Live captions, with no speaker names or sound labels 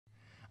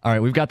All right,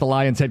 we've got the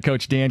Lions head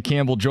coach Dan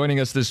Campbell joining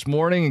us this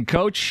morning. And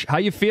Coach, how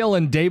you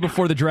feeling day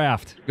before the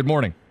draft? Good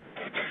morning.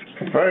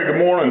 Hey, good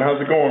morning. How's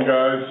it going,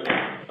 guys?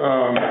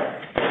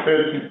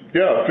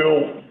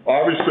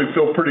 Obviously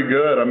feel pretty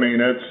good. I mean,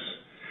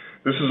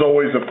 this is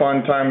always a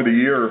fun time of the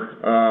year,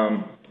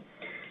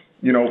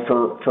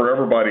 for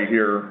everybody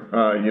here.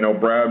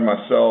 Brad,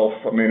 myself.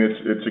 I mean,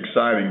 it's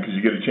exciting because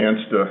you get a chance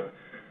to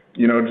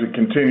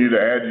continue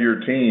to add to your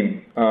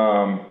team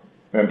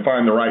and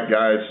find the right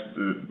guys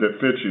that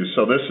fit you.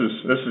 So this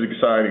is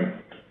exciting.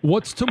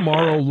 What's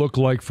tomorrow look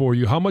like for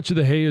you? How much of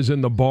the hay is in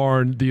the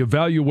barn? The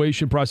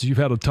evaluation process, you've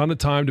had a ton of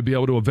time to be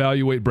able to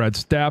evaluate. Brad's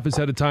staff has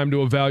had a time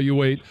to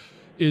evaluate.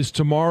 Is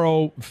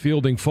tomorrow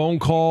fielding phone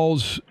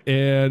calls?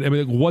 And, I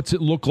mean, what's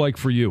it look like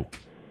for you?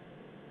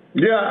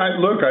 Yeah, I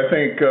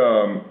think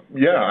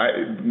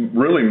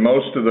really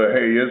most of the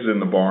hay is in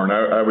the barn.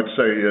 I would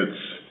say it's,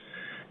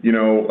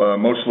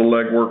 most of the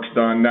legwork's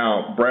done.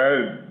 Now,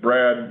 Brad,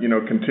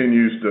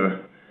 continues to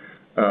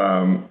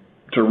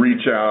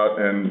reach out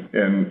and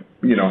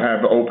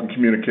have open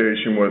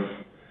communication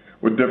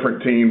with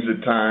different teams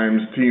at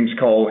times. Teams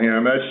call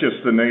him. That's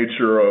just the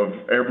nature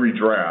of every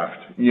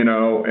draft,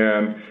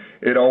 and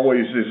it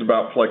always is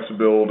about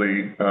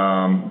flexibility,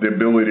 the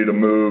ability to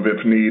move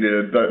if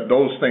needed.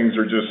 Those things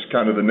are just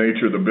kind of the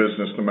nature of the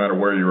business no matter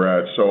where you're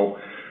at. So,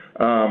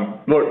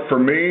 look, for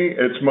me,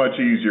 it's much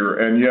easier.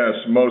 And, yes,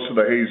 most of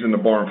the hay's in the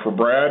barn. For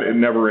Brad, it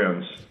never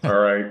ends, all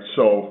right?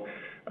 So,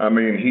 I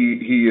mean,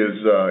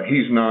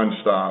 he's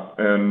nonstop.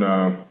 And,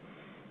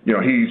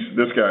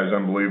 this guy's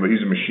unbelievable.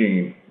 He's a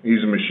machine.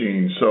 He's a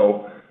machine.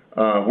 So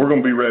we're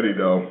going to be ready,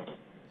 though.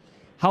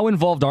 How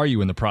involved are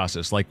you in the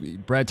process? Like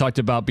Brad talked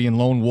about being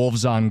lone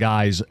wolves on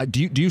guys.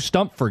 Do you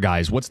stump for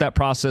guys? What's that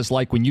process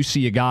like when you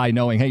see a guy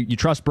knowing, hey, you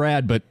trust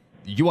Brad, but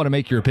you want to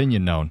make your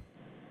opinion known?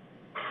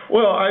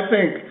 Well, I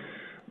think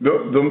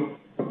the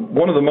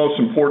one of the most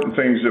important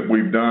things that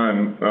we've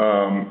done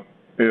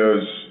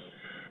is,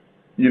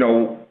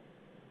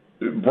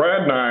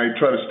 Brad and I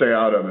try to stay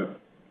out of it,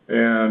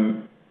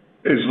 and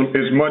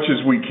as much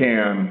as we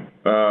can,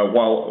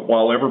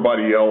 while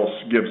everybody else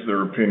gives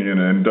their opinion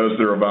and does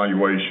their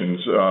evaluations.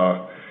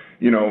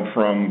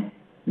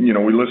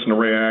 We listen to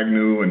Ray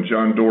Agnew and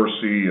John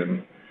Dorsey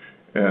and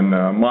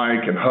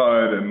Mike and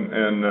Hud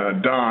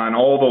and Don,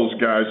 all those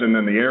guys, and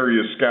then the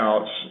area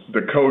scouts,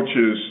 the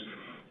coaches,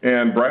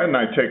 and Brad and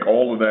I take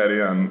all of that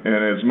in,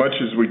 and as much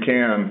as we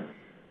can,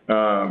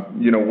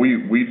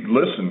 we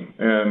listen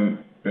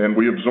and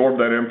we absorb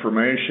that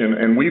information,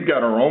 and we've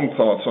got our own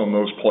thoughts on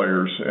those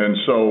players. And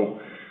so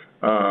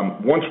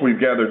once we've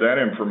gathered that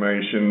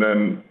information,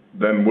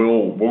 then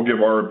we'll give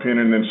our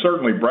opinion. And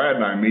certainly Brad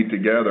and I meet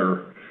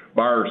together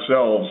by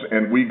ourselves,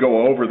 and we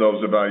go over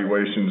those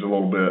evaluations a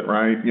little bit,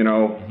 right?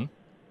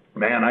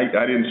 Man, I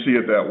didn't see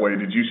it that way.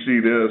 Did you see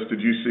this?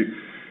 Did you see?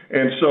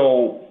 And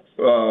so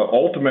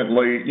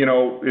ultimately,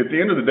 at the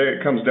end of the day,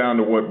 it comes down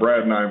to what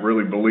Brad and I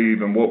really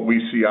believe and what we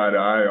see eye to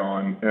eye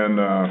on.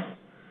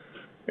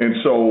 And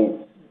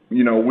so,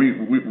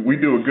 we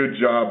do a good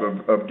job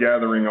of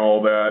gathering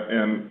all that,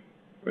 and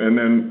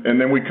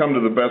then we come to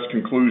the best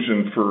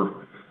conclusion for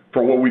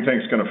what we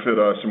think is going to fit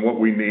us and what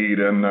we need.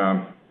 And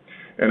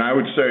I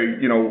would say,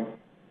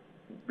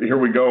 here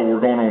we go. We're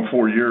going on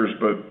 4 years,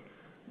 but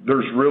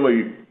there's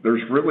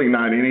really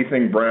not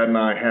anything Brad and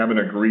I haven't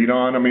agreed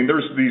on. I mean,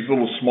 there's these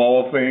little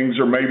small things,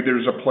 or maybe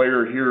there's a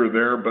player here or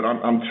there, but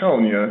I'm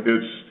telling you,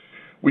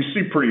 we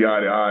see pretty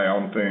eye to eye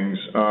on things.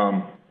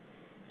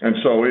 And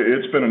so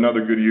it's been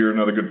another good year,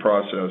 another good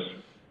process.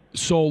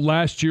 So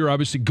last year,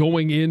 obviously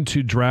going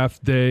into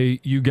draft day,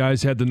 you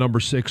guys had the number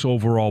 6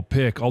 overall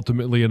pick,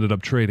 ultimately ended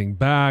up trading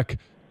back.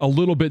 A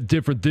little bit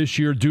different this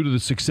year due to the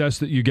success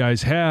that you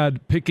guys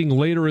had, picking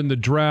later in the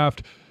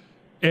draft.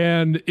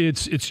 And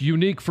it's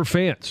unique for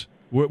fans.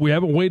 We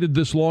haven't waited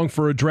this long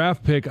for a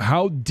draft pick.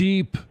 How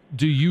deep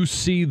do you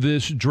see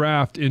this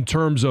draft in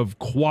terms of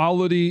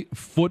quality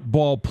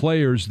football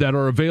players that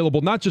are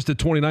available, not just at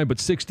 29,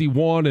 but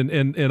 61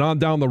 and on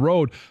down the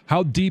road?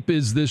 How deep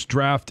is this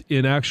draft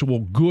in actual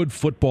good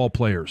football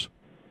players?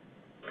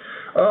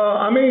 That's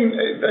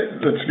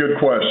a good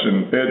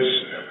question. It's,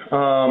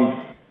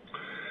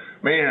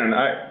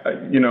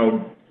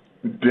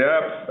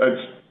 depth,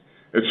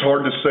 it's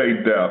hard to say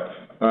depth.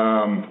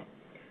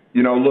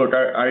 Look,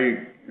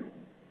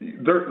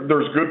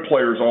 there's good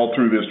players all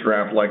through this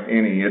draft like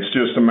any. It's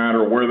just a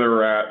matter of where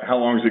they're at, how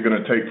long is it going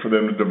to take for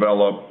them to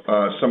develop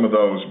some of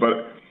those.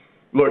 But,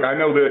 look, I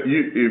know that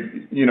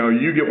if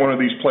you get one of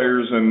these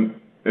players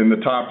in the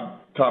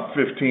top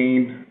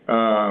 15,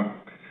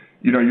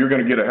 you're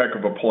going to get a heck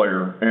of a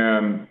player.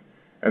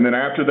 And then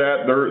after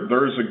that,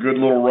 there's a good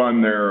little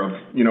run there of,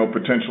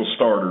 potential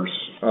starters,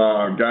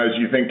 guys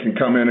you think can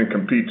come in and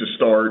compete to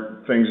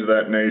start, things of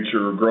that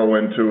nature, or grow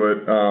into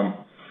it.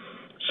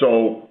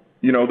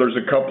 There's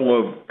a couple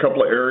of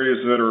areas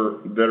that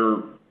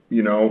are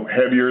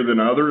heavier than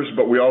others,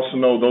 but we also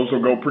know those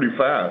will go pretty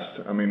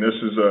fast. I mean, this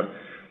is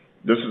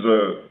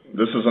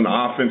an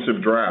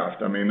offensive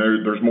draft. I mean,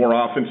 there's more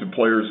offensive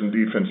players than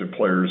defensive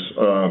players.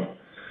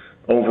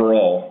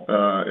 overall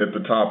at the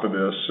top of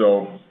this.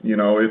 So,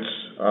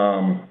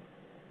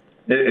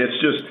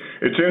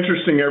 it's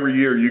interesting every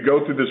year. You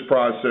go through this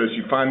process,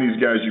 you find these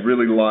guys you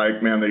really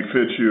like, man, they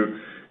fit you,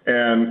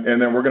 and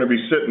then we're going to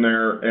be sitting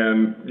there,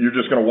 and you're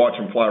just going to watch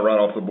them fly right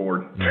off the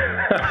board.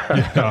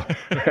 Yeah.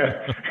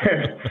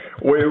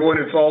 And when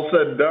it's all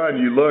said and done,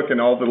 you look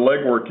and all the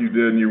legwork you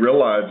did, and you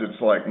realize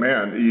it's like,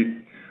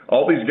 man,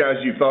 all these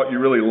guys you thought you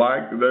really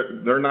liked,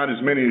 they're not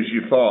as many as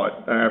you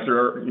thought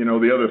after,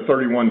 the other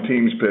 31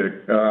 teams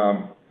pick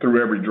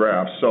through every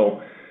draft.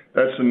 So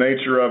that's the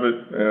nature of it,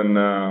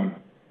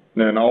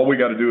 and all we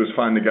got to do is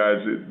find the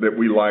guys that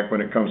we like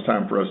when it comes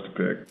time for us to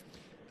pick.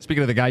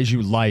 Speaking of the guys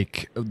you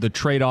like, the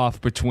trade-off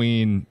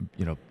between,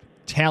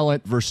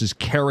 talent versus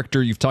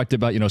character, you've talked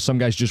about, some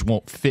guys just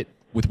won't fit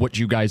with what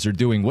you guys are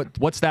doing.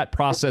 What's that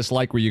process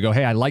like where you go,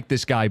 hey, I like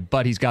this guy,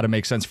 but he's got to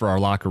make sense for our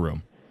locker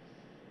room?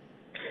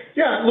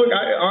 Yeah, look,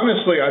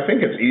 honestly, I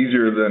think it's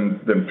easier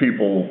than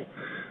people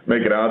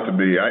make it out to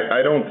be.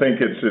 I don't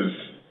think it's as,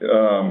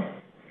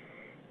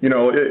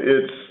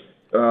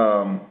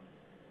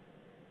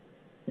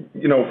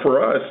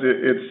 for us,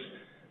 it's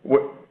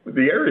what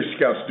the area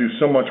scouts do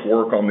so much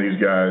work on these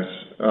guys.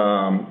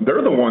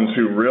 They're the ones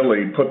who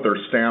really put their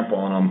stamp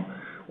on them,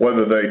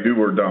 whether they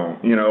do or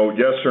don't,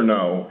 yes or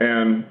no.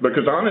 And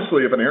because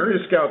honestly, if an area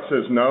scout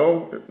says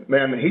no,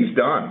 man, he's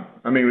done.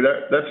 I mean,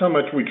 that's how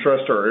much we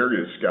trust our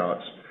area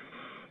scouts.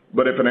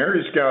 But if an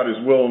area scout is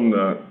willing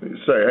to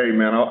say, hey,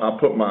 man, I'll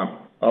put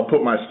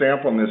my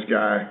stamp on this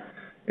guy,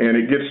 and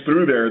it gets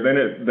through there, then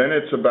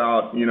it's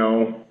about,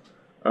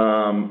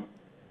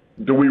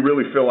 do we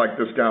really feel like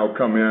this guy will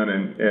come in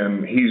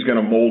and he's going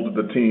to mold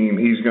the team?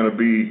 He's going to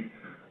be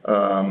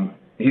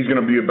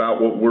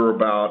about what we're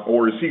about,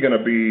 or is he going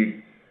to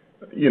be,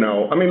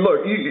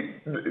 look,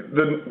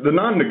 the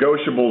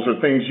non-negotiables are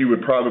things you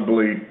would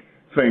probably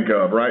think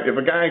of, right? If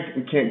a guy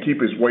can't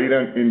keep his weight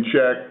in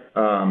check,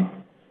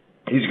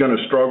 he's going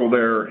to struggle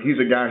there. He's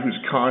a guy who's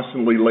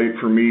constantly late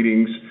for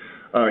meetings.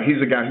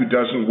 He's a guy who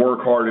doesn't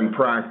work hard in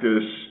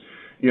practice.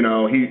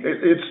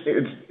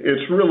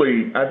 It's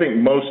really, I think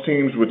most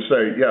teams would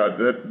say, yeah,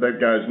 that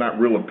guy's not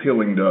real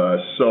appealing to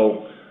us.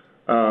 So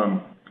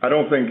I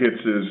don't think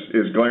it's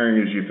as glaring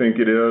as you think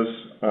it is.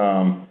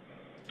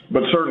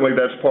 But certainly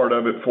that's part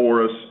of it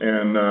for us.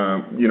 And,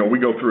 we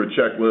go through a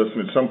checklist,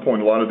 and at some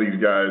point a lot of these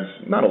guys,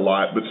 not a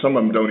lot, but some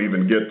of them don't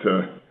even get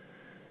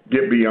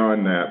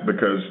beyond that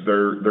because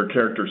their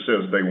character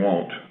says they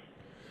won't.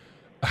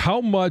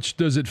 How much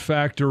does it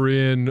factor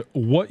in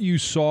what you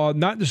saw,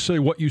 not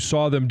necessarily what you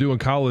saw them do in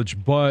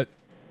college, but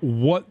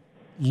what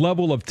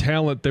level of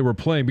talent they were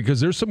playing? Because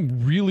there's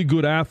some really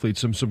good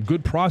athletes, some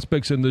good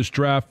prospects in this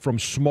draft from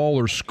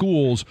smaller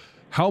schools.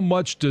 How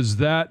much does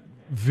that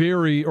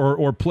vary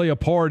or play a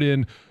part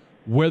in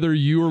whether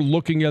you're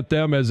looking at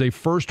them as a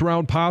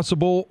first-round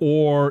possible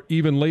or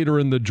even later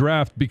in the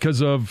draft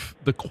because of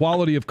the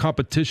quality of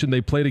competition they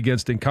played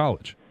against in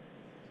college?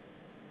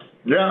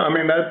 Yeah, I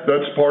mean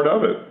that's part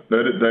of it.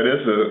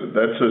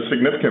 That's a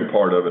significant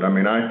part of it. I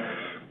mean,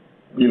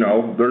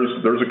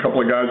 there's a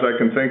couple of guys I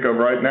can think of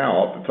right now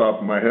off the top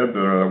of my head that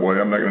are that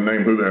way. I'm not going to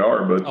name who they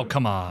are, but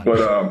come on.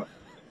 But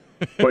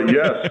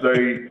yes,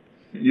 that's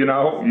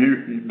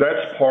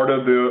part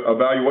of the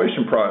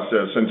evaluation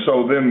process. And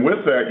so then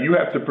with that, you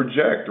have to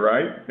project,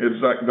 right? It's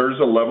like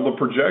there's a level of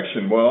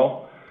projection.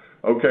 Well,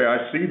 okay,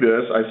 I see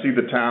this. I see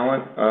the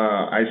talent.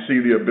 I see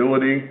the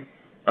ability.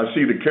 I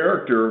see the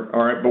character.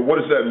 All right, but what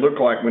does that look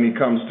like when he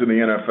comes to the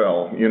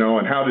NFL?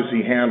 And how does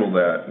he handle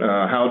that?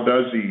 How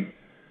does he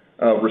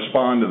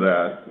respond to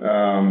that?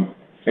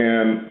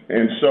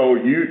 And so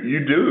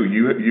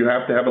you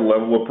have to have a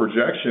level of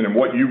projection and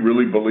what you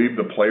really believe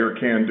the player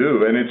can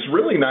do. And it's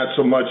really not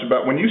so much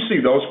about when you see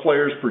those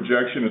players'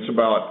 projection. It's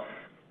not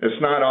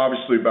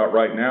obviously about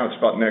right now. It's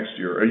about next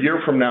year. A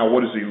year from now,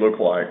 what does he look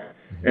like?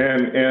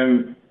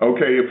 And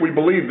okay, if we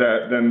believe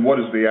that, then what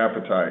is the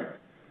appetite?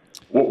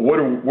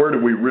 Where do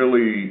we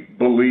really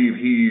believe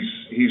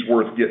he's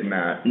worth getting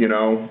at?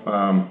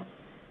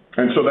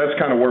 And so that's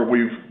kind of where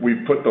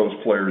we've put those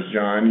players,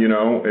 John.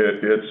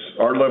 It's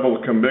our level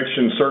of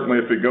conviction. Certainly,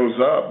 if it goes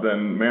up,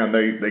 then man,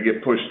 they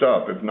get pushed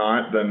up. If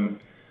not, then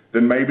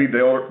maybe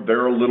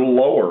they're a little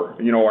lower.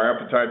 Our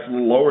appetite's a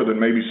little lower than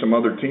maybe some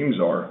other teams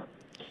are.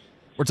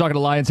 We're talking to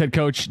Lions head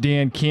coach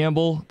Dan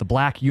Campbell. The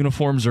black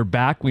uniforms are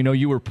back. We know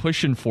you were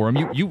pushing for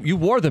them. You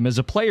wore them as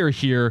a player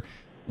here.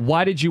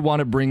 Why did you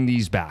want to bring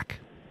these back?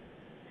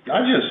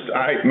 I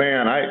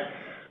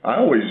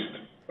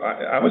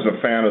was a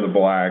fan of the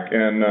black,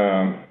 and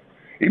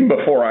even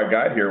before I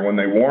got here, when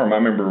they wore them, I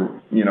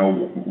remember,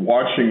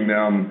 watching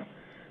them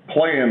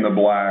play in the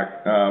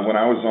black when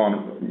I was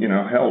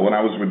when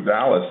I was with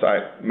Dallas.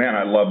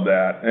 I loved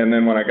that. And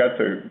then when I got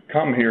to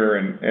come here,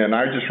 and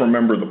I just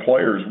remember the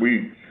players,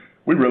 we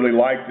really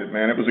liked it,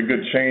 man. It was a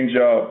good change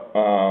up.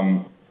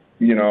 I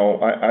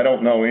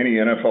don't know any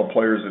NFL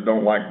players that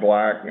don't like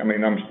black. I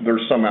mean,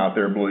 there's some out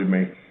there, believe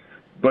me.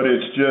 But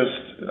it's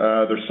just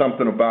there's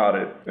something about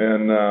it,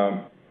 and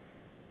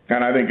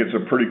I think it's a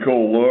pretty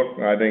cool look.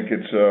 I think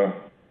it's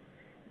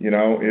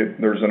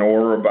there's an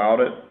aura about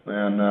it,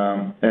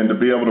 and to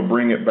be able to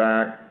bring it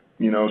back,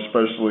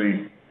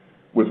 especially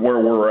with where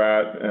we're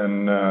at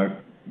and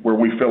where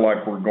we feel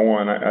like we're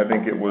going, I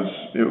think it was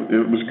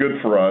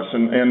good for us.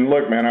 And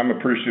look, man, I'm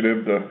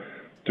appreciative to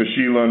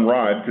Sheila and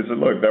Rod, because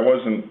look, that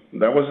wasn't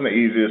the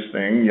easiest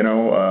thing.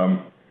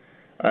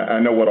 I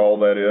know what all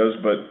that is,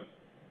 but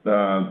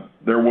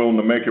they're willing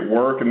to make it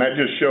work, and that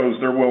just shows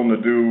they're willing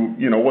to do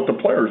what the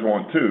players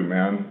want too,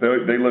 man.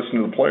 They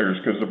listen to the players,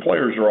 because the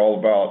players are all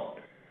about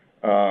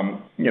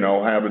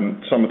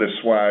having some of this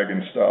swag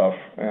and stuff,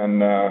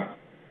 and a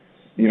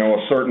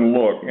certain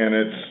look, and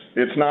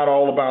it's not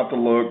all about the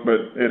look, but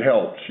it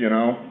helps.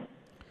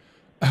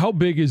 How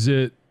big is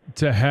it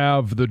to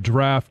have the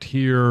draft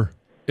here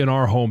in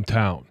our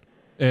hometown?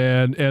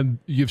 And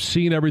you've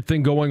seen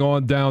everything going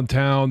on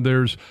downtown.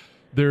 There's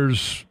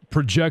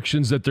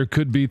projections that there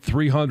could be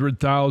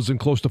 300,000,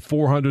 close to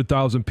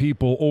 400,000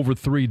 people over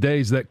 3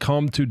 days that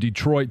come to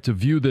Detroit to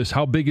view this.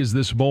 How big is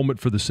this moment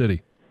for the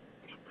city?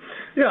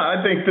 Yeah,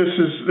 I think this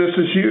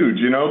is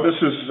huge.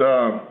 This is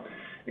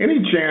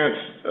any chance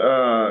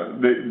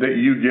that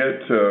you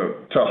get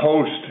to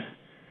host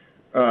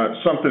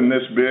something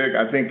this big,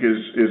 I think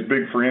is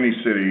big for any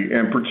city,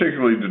 and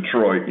particularly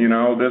Detroit.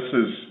 This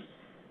is,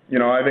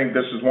 I think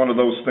this is one of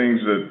those things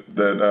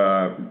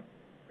that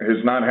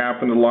has not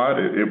happened a lot.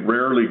 It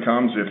rarely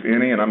comes, if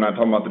any, and I'm not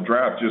talking about the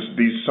draft, just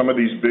some of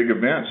these big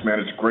events, man.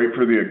 It's great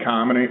for the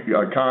economy.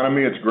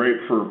 It's great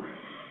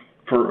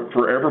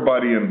for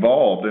everybody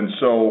involved. And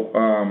so,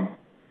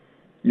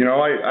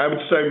 I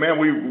would say, man,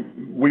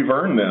 we've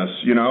earned this.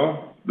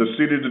 The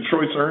city of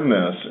Detroit's earned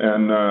this,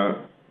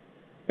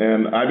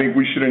 and I think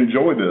we should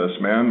enjoy this,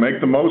 man. Make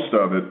the most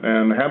of it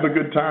and have a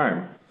good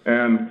time.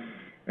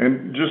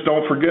 And just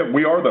don't forget,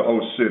 we are the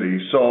host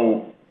city.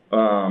 So,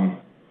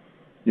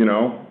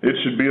 it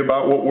should be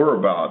about what we're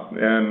about.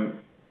 And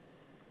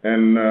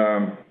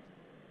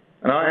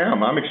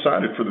I'm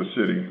excited for the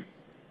city.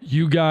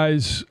 You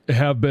guys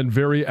have been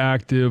very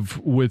active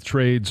with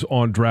trades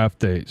on draft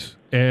days,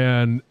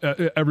 and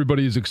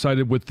everybody is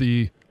excited with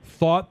the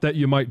thought that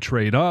you might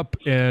trade up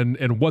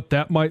and what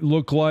that might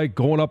look like,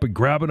 going up and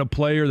grabbing a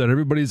player that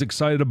everybody's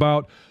excited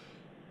about.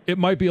 It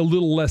might be a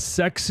little less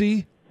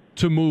sexy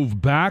to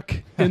move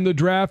back in the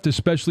draft,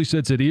 especially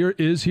since it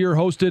is here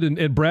hosted,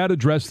 and Brad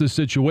addressed this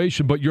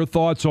situation, but your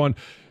thoughts on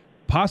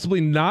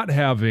possibly not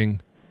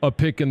having a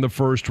pick in the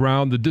first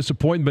round, the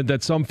disappointment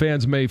that some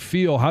fans may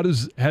feel.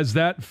 Has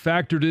that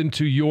factored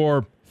into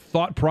your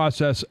thought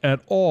process at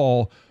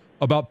all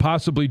about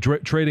possibly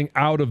trading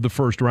out of the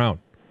first round?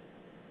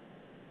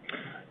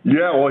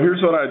 Yeah, well,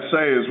 here's what I'd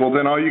say is, well,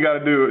 then all you got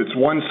to do, it's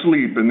one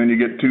sleep, and then you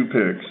get 2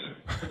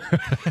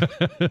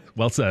 picks.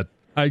 Well said.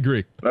 I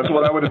agree. That's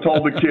what I would have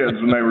told the kids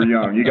when they were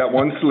young. You got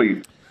one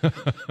sleep.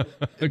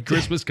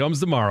 Christmas comes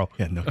tomorrow.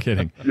 Yeah, no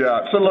kidding.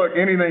 Yeah, so look,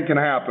 anything can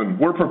happen.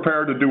 We're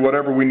prepared to do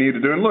whatever we need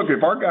to do. And look,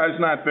 if our guy's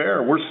not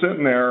there, we're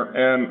sitting there,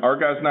 and our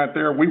guy's not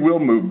there, we will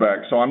move back.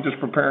 So I'm just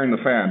preparing the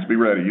fans. Be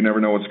ready. You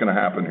never know what's going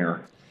to happen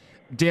here.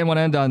 Dan, I want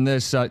to end on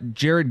this.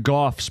 Jared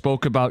Goff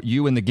spoke about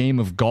you in the game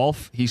of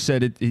golf. He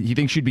said he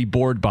thinks you'd be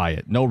bored by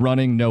it. No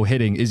running, no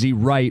hitting. Is he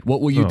right?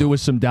 What will you do with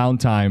some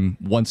downtime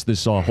once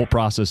this whole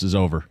process is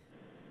over?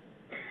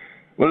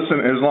 Listen,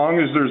 as long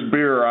as there's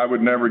beer, I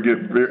would never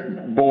get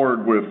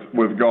bored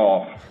with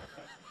golf.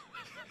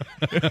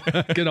 You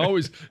can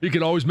always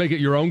make it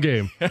your own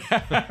game.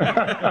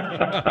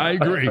 I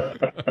agree.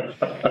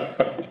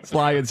 It's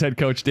Lions head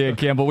coach Dan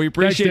Campbell. We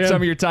appreciate some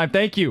of your time.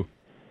 Thank you.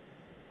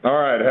 All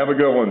right. Have a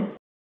good one.